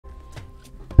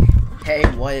Hey,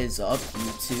 what is up,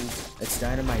 YouTube? It's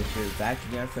Dynamite here, back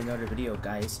again for another video,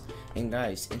 guys. And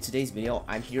guys, in today's video,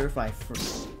 I'm here with my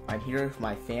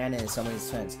fan and some of his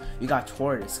friends. We got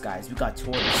Tortoise, guys. We got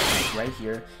Tortoise right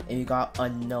here, and we got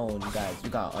Unknown, guys.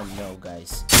 We got Unknown,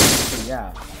 guys. So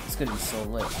yeah, it's gonna be so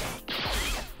lit.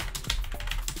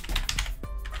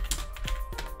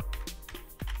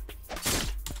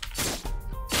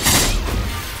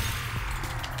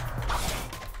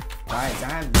 Guys, I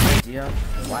have no idea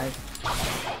why.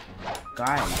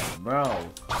 Guys, bro,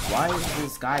 why is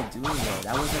this guy doing that?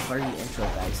 That wasn't part of the intro,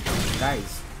 guys.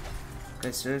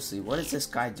 Guys, seriously, what is this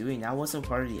guy doing? That wasn't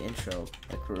part of the intro,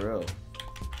 like for real.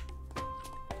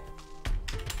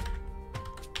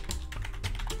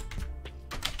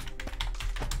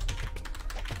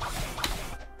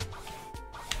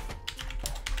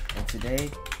 And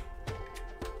today,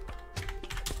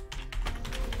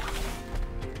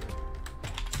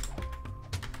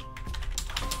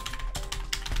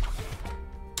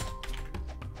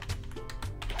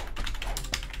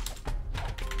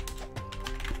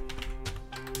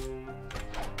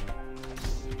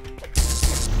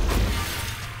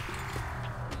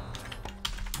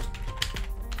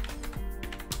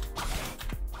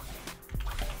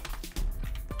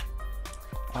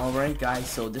 alright guys,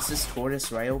 so this is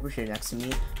Tortoise right over here next to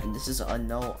me, and this is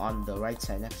Unknown on the right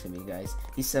side next to me, guys.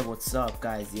 He said, "What's up,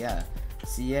 guys?" Yeah.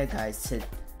 So yeah, guys,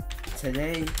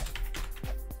 today,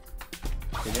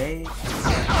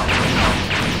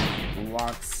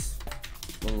 Blox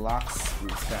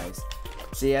Fruits, guys.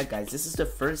 So yeah, guys, this is the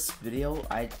first video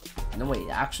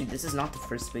actually, this is not the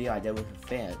first video I did with a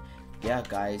fan. Yeah,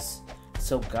 guys.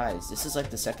 So guys, this is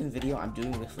like the second video I'm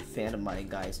doing with a fan of mine,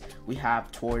 guys. We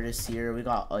have Tortoise here, we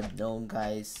got Unknown,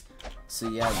 guys. So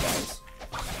yeah, guys,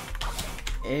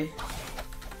 if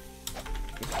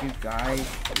you guys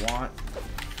want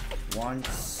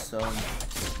some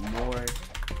more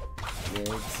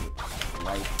vids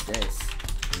like this,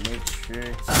 make sure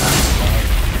to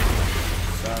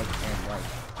sub and like.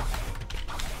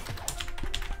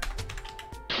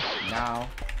 Now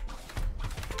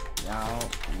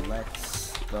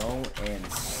let's go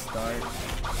and start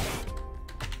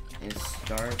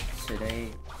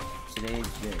today's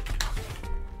vid.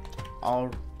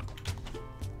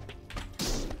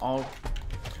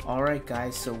 Alright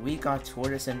guys, so we got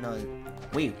Tortoise and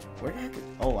wait, where the heck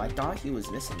oh, I thought he was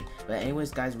missing. But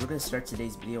anyways guys, we're gonna start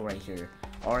today's video right here.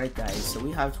 Alright guys, so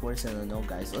we have Tortoise and Unknown,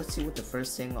 guys. Let's see what the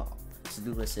first thing to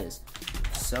do list is.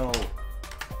 So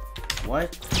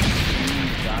what do you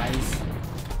guys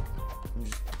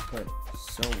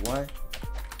So what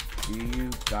do you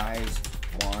guys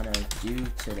wanna do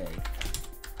today?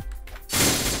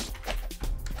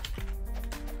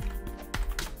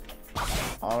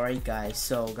 Alright guys,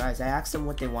 so guys, I asked them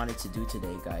what they wanted to do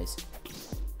today, guys.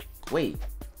 Wait,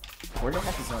 where the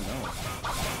heck is Unknown?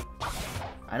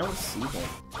 I don't see him.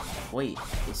 Wait,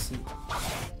 is he?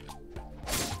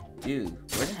 Dude,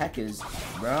 where the heck is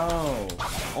bro?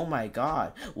 Oh my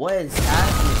god, what is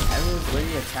happening? Everyone's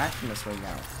literally attacking us right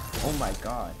now. Oh my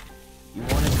god, you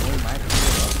want to join my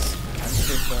videos? I'm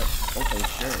sure, but okay,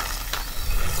 sure.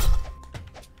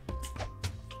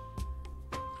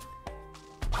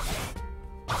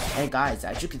 Hey guys,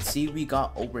 as you can see, we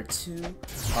got over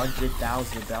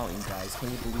 200,000 bounty, guys.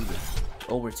 Can you believe it?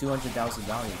 Over 200,000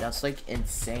 bounty. That's like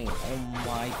insane. Oh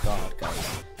my god,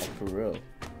 guys, like for real.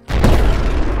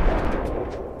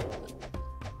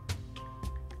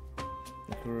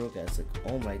 For real, guys, like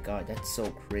oh my god, that's so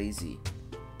crazy.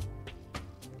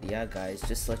 Yeah guys,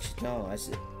 just to let you know, as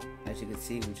you can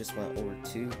see, we just went over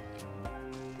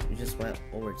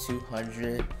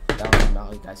 200,000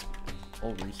 bounty, guys,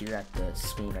 over here at the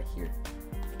screen right here.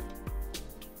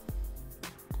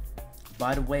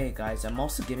 By the way guys, I'm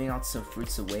also giving out some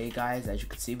fruits away, guys. As you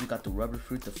can see, we got the rubber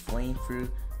fruit, the flame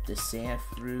fruit, the sand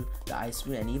fruit, the ice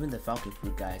fruit, and even the falcon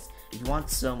fruit, guys. If you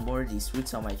want some more of these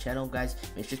fruits on my channel, guys,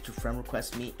 make sure to friend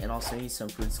request me, and I'll send you some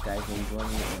fruits, guys, when you join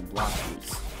me in Blox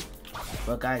Fruits.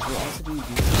 But guys, we'll also be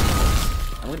using this.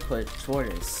 I'm gonna put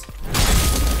Tortoise,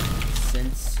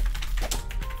 since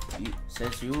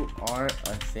you are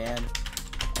a fan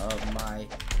of my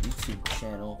YouTube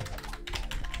channel,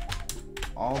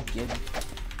 I'll give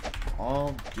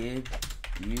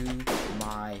you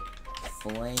my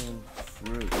flame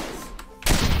fruits.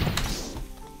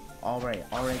 Alright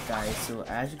guys, so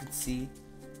as you can see,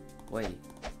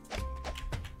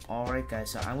 alright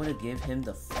guys, so I'm gonna give him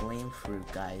the flame fruit,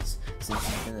 guys, since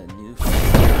he's been a new guys.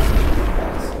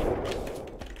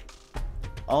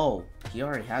 Oh, he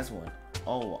already has one.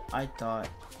 Oh, I thought,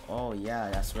 oh yeah,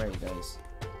 that's right guys.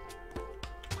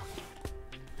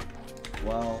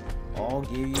 Well, I'll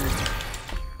give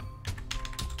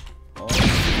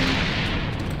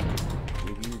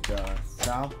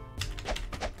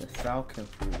falcon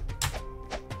fruit.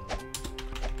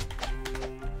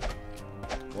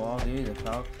 Well, I'll give you the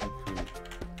falcon fruit.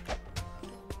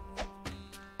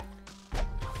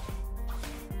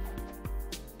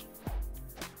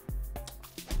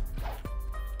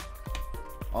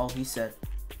 Oh, he said,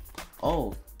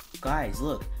 oh, guys,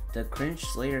 look, the Cringe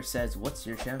Slayer says, what's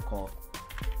your channel called?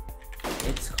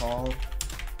 It's called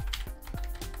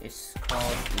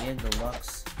Ian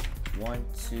Deluxe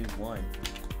 121.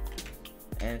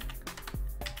 And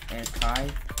Kai,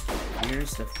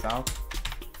 here's the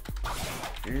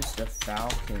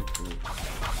falcon fruit.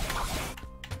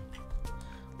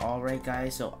 Alright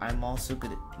guys, so I'm also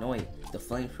gonna, no wait, the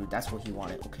flame fruit, that's what he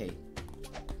wanted, okay.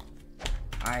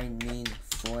 I mean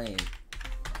flame.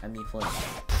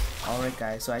 Alright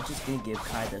guys, so I just didn't give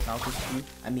Kai the falcon fruit,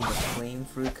 the flame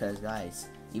fruit, cause guys,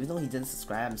 even though he didn't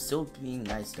subscribe, I'm still being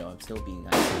nice though,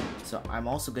 So I'm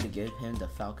also gonna give him the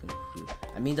falcon fruit.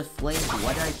 The flame fruit,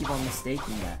 why did I keep on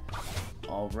mistaking that?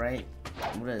 Alright,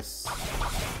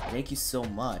 thank you so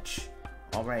much.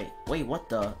 Alright, wait, what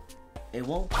the? It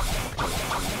won't? Okay,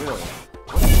 for real.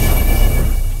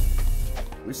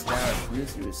 Restore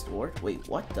previously restored? Wait,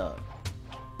 what the?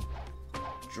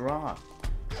 Drop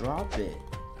it.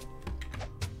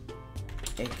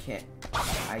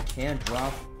 I can't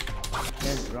drop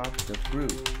the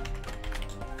fruit.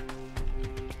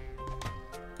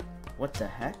 What the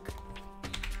heck?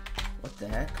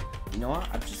 You know what?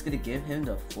 I'm just gonna give him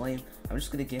the flame. I'm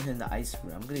just gonna give him the ice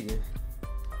fruit. You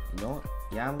know what?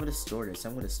 Yeah, I'm gonna store this.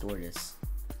 I'm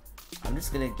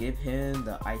just gonna give him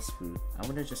the ice fruit. I'm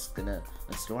gonna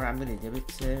store. I'm gonna give it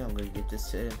to him. I'm gonna give this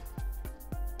to him.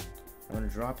 I'm gonna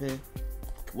drop it.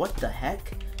 What the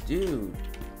heck? Dude.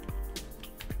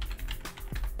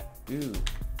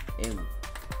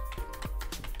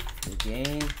 The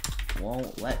game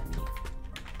won't let me.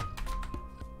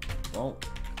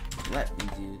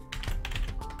 Dude.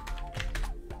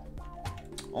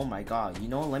 Oh my god. You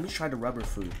know what? Let me try the rubber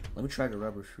fruit.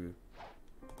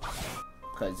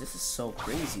 Cause this is so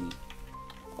crazy.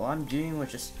 All I'm doing was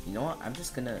just, you know what? I'm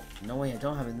just gonna, no way, I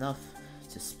don't have enough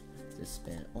to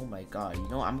spend. Oh my god. You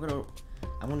know, I'm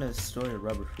gonna store the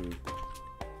rubber fruit.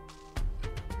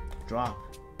 Drop.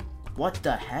 What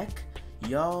the heck?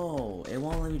 Yo, it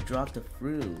won't let me drop the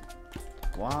fruit.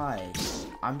 Why?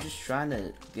 I'm just trying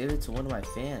to give it to one of my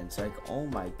fans. Like, oh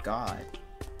my god.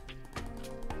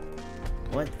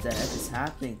 What the heck is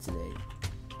happening today?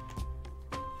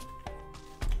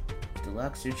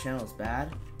 Deluxe, your channel is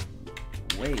bad?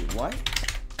 Wait, what?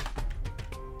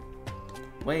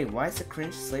 Wait, why is the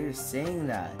Cringe Slayer saying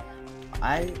that?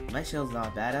 My channel's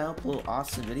not bad. I upload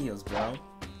awesome videos, bro.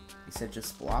 He said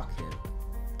just block him.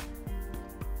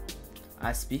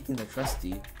 Speaking the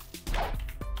trusty.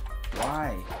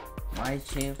 Why? My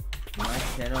channel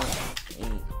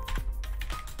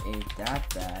ain't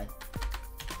that bad.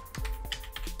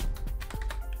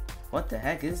 What the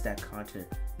heck is that content?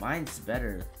 Mine's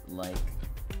better. Like,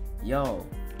 yo,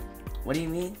 what do you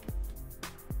mean?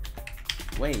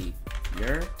 Wait,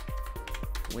 you're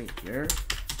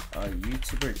a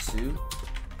YouTuber too?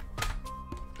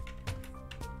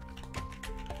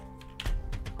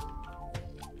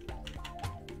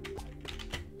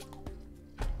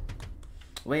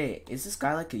 Wait, is this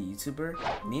guy like a YouTuber?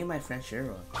 Me and my friend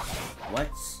Shira.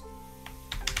 What's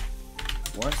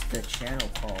the channel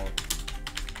called?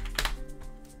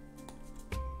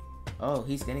 Oh,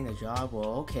 he's getting a job.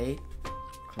 Well, okay.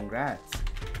 Congrats.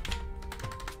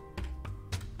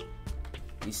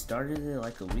 He started it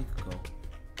like a week ago.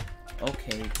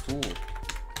 Okay, cool.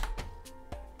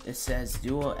 It says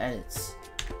dual edits.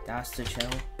 That's the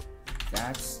channel.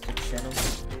 That's the channel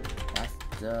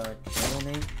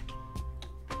name.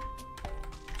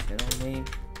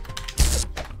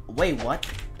 Wait, what?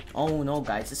 Oh no,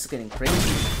 guys, this is getting crazy.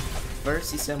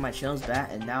 First he said my channel's bad,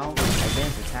 and now my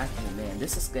fans attacking me. Man,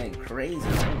 this is getting crazy.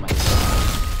 Oh my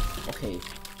god. Okay.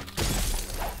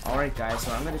 Alright guys,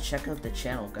 so I'm gonna check out the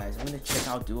channel, guys. I'm gonna check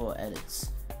out dual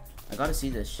edits. I gotta see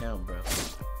this channel, bro.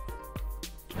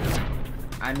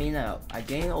 I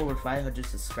gained over 500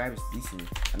 subscribers recently.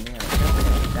 I don't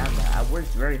think that bad. I worked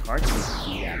very hard to do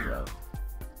that, bro.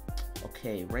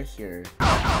 Okay, right here.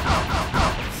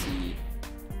 Let's see.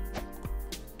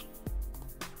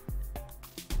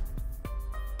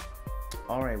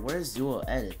 Alright, where's dual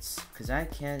edits? Cause I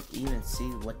can't even see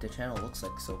what the channel looks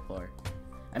like so far.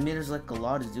 There's like a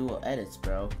lot of dual edits,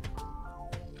 bro.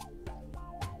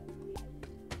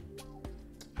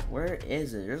 Where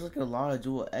is it? There's like a lot of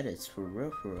dual edits, for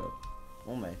real.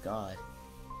 Oh my god.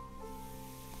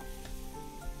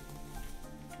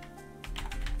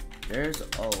 There's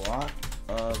a lot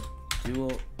of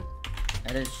dual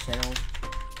edits channels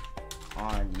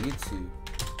on YouTube.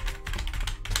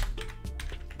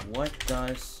 What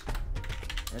does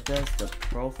the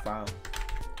profile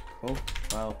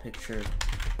picture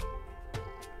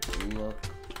look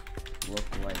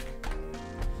like?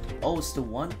 Oh, it's the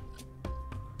one.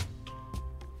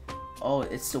 Oh,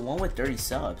 it's the one with 30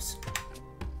 subs.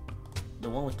 The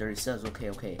one with 30 subs.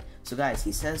 Okay. So guys,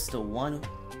 he says the one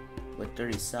with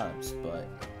 30 subs, but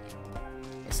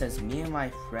it says me and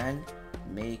my friend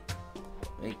make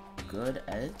good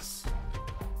edits.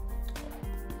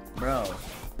 Bro.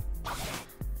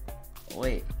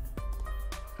 Wait.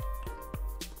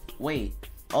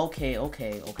 Okay.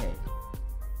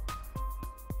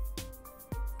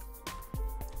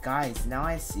 Guys, now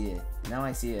I see it.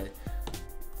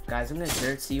 Guys, I'm gonna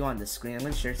share it to you on the screen.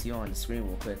 Real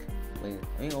quick. Wait,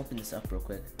 let me open this up real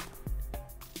quick.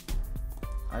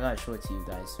 I gotta show it to you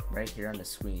guys right here on the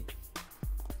screen.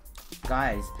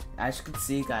 Guys, as you can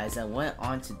see, guys, I went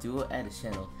on to Duo Edit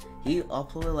channel. He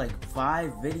uploaded like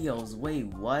 5 videos. Wait,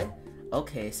 what?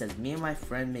 Okay, it says me and my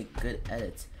friend make good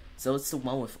edits. So it's the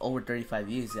one with over 35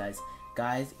 views, guys.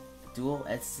 Guys, Duo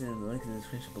Edits in the link in the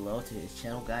description below to his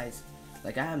channel, guys.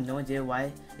 Like, I have no idea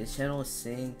why his channel is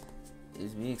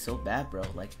being so bad, bro.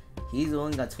 Like, he's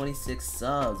only got 26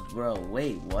 subs, bro.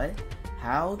 Wait, what?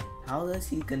 How is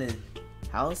he gonna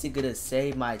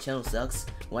say my channel sucks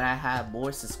when I have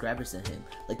more subscribers than him?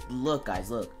 Like, look,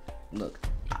 guys, look.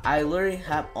 I literally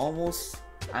have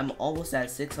I'm almost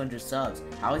at 600 subs.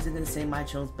 How is he gonna say my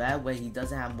channel's bad when he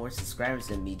doesn't have more subscribers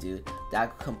than me, dude?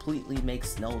 That completely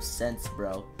makes no sense,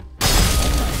 bro.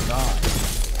 Oh my god.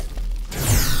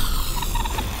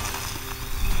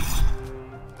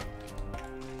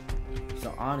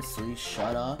 So honestly,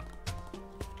 shut up,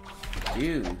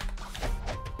 dude.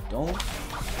 Don't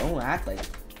act like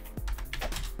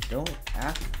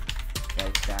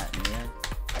that, man.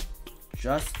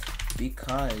 Just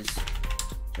because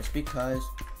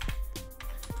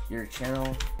your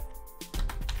channel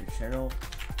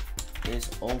is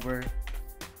over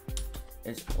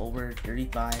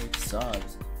 35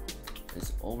 subs.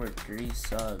 It's over 30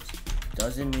 subs.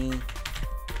 Doesn't mean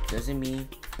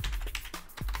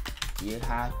you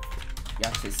have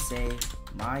to say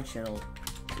my channel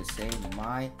is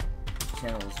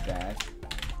bad.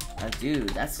 Dude,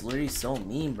 that's literally so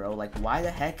mean, bro. Like, why the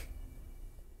heck?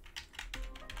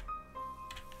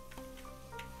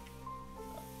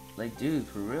 Like, dude,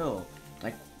 for real.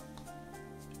 Like,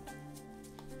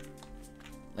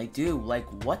 dude, like,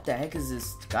 what the heck is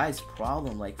this guy's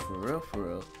problem? Like, for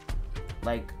real.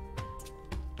 Like,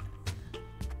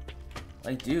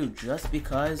 dude, just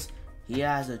because he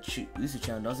has a YouTube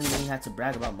channel doesn't mean he has to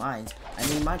brag about mine. I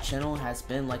mean, my channel has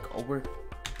been like over.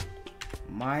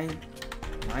 My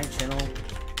channel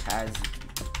has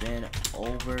been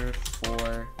over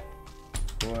for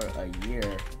a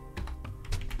year.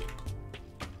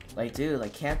 Like, dude, I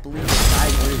can't believe this guy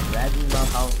really bragging about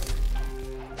how.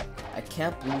 I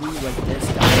can't believe like this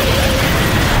guy.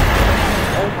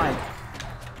 Oh my.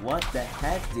 What the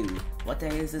heck, dude? What the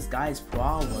heck is this guy's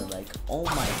problem? Like, oh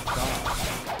my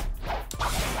god.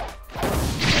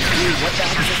 Dude, what the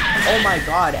heck is this? Oh my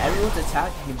god, everyone's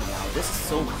attacking him now. This is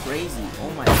so crazy. Oh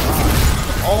my god.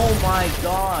 Oh my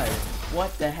god.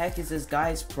 What the heck is this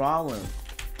guy's problem?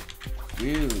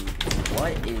 Dude,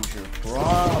 what is your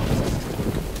problem?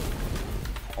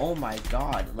 Oh my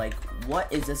god, like, what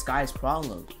is this guy's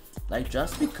problem? Like,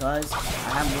 just because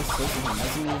I have more skills than him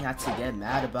doesn't mean you have to get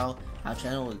mad about my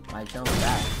channel is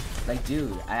bad. Like,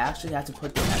 dude, I actually have to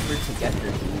put the effort to get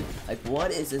there, dude. Like,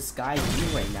 what is this guy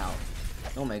doing right now?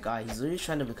 Oh my god, he's literally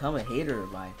trying to become a hater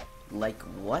of mine. Like,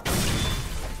 what?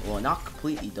 Well, not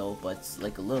completely though, but it's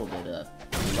like a little bit of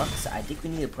Blox. I think we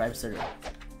need a private server.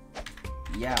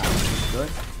 Yeah, good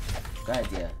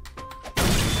idea.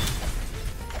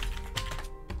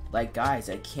 Like, guys,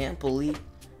 I can't believe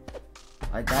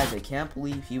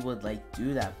he would like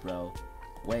do that, bro.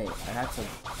 Wait, I have to.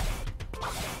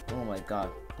 Oh my god.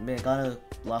 I mean, I gotta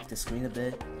block the screen a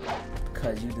bit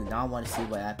because you do not want to see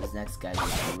what happens next, guys.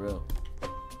 For real.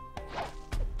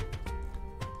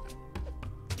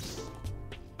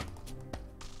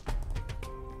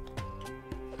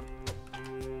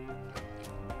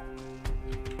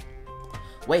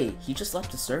 Wait, he just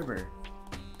left the server.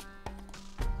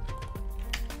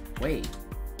 Wait,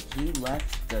 he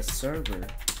left the server.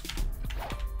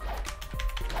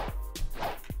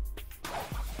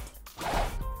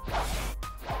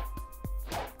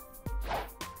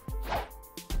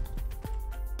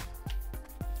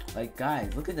 Like,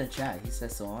 guys, look at the chat. He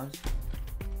says so on.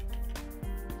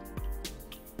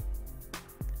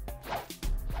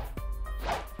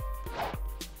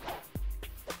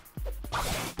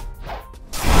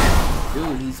 Dude,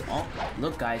 Dude, he's all.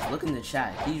 Look, guys, look in the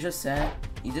chat. He just said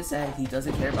he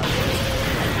doesn't care about this.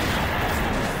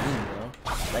 Bro.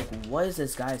 Like, what is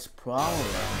this guy's problem?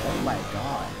 Oh my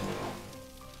god.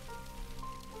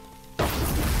 Oh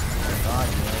my god,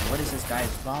 man. What is this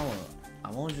guy's problem?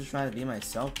 I'm only just trying to be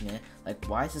myself, man. Like,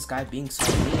 why is this guy being so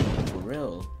mean? For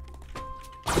real.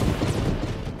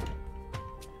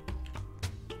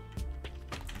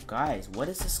 Guys, what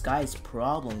is this guy's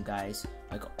problem, guys?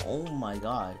 Like, oh my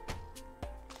god.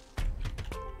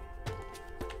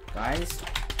 Guys,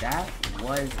 that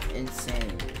was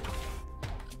insane.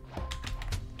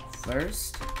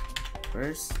 First,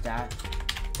 that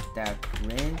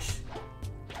cringe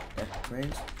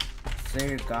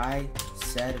Slayer guy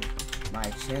said my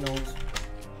channel's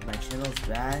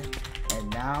bad, and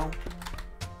now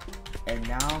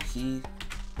he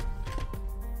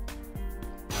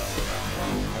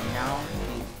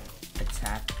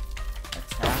attacking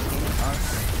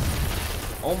us.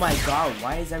 Oh my god,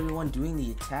 why is everyone doing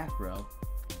the attack, bro?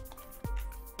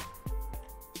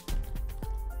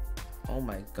 Oh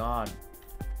my god.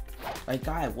 Like,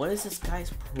 guy, what is this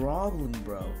guy's problem,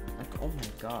 bro? Like, oh my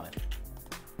god.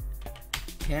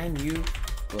 Can you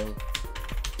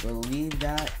believe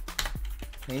that?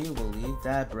 Can you believe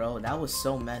that, bro? That was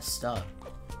so messed up.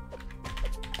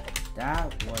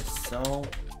 That was so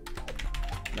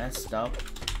messed up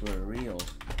for real.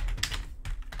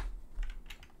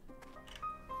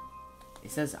 It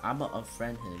says I'ma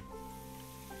unfriend him.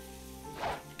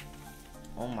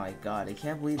 Oh my god, I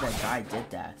can't believe that guy did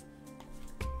that.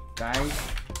 Guys,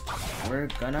 we're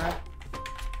gonna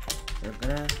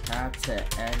have to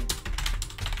end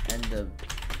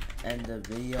the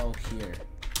video here.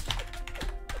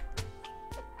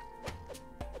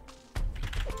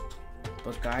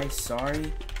 But guys,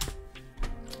 sorry.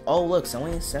 Oh look,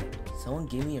 someone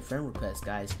gave me a friend request,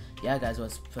 guys. Yeah, guys,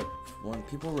 when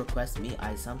people request me,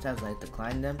 I sometimes like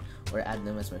decline them or add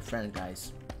them as my friend,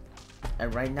 guys.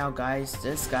 And right now, guys,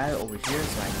 this guy over here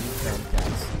is my new friend,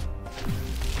 guys.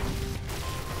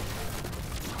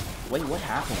 Wait, what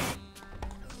happened?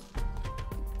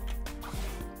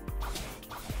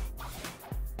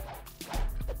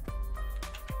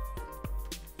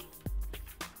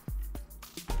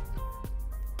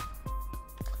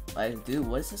 Like, dude,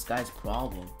 what is this guy's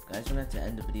problem? Guys, we're gonna have to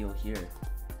end the video here.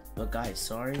 But guys,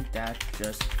 sorry that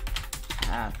just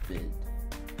happened.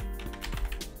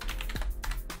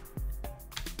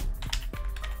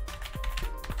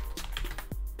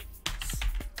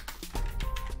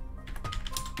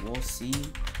 We'll see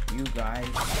you guys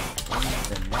in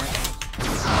the next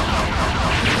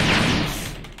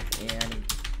and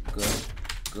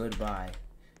goodbye.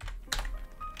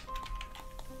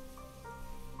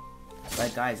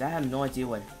 Like, guys, I have no idea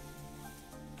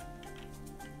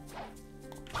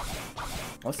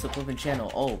what's the flipping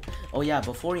channel. Oh yeah,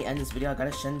 before we end this video, I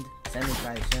gotta send this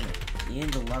guy's channel, Ian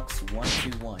Deluxe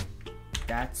 121.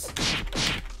 That's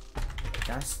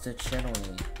the channel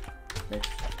name. The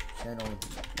channel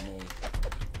name.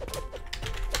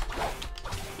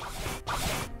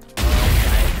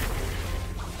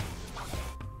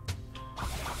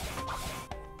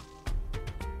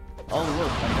 Oh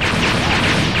look.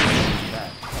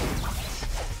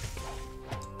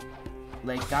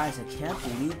 Like, guys, I can't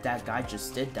believe that guy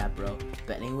just did that, bro.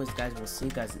 But anyways, guys, we'll see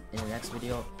you guys in the next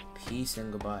video. Peace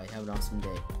and goodbye. Have an awesome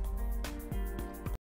day.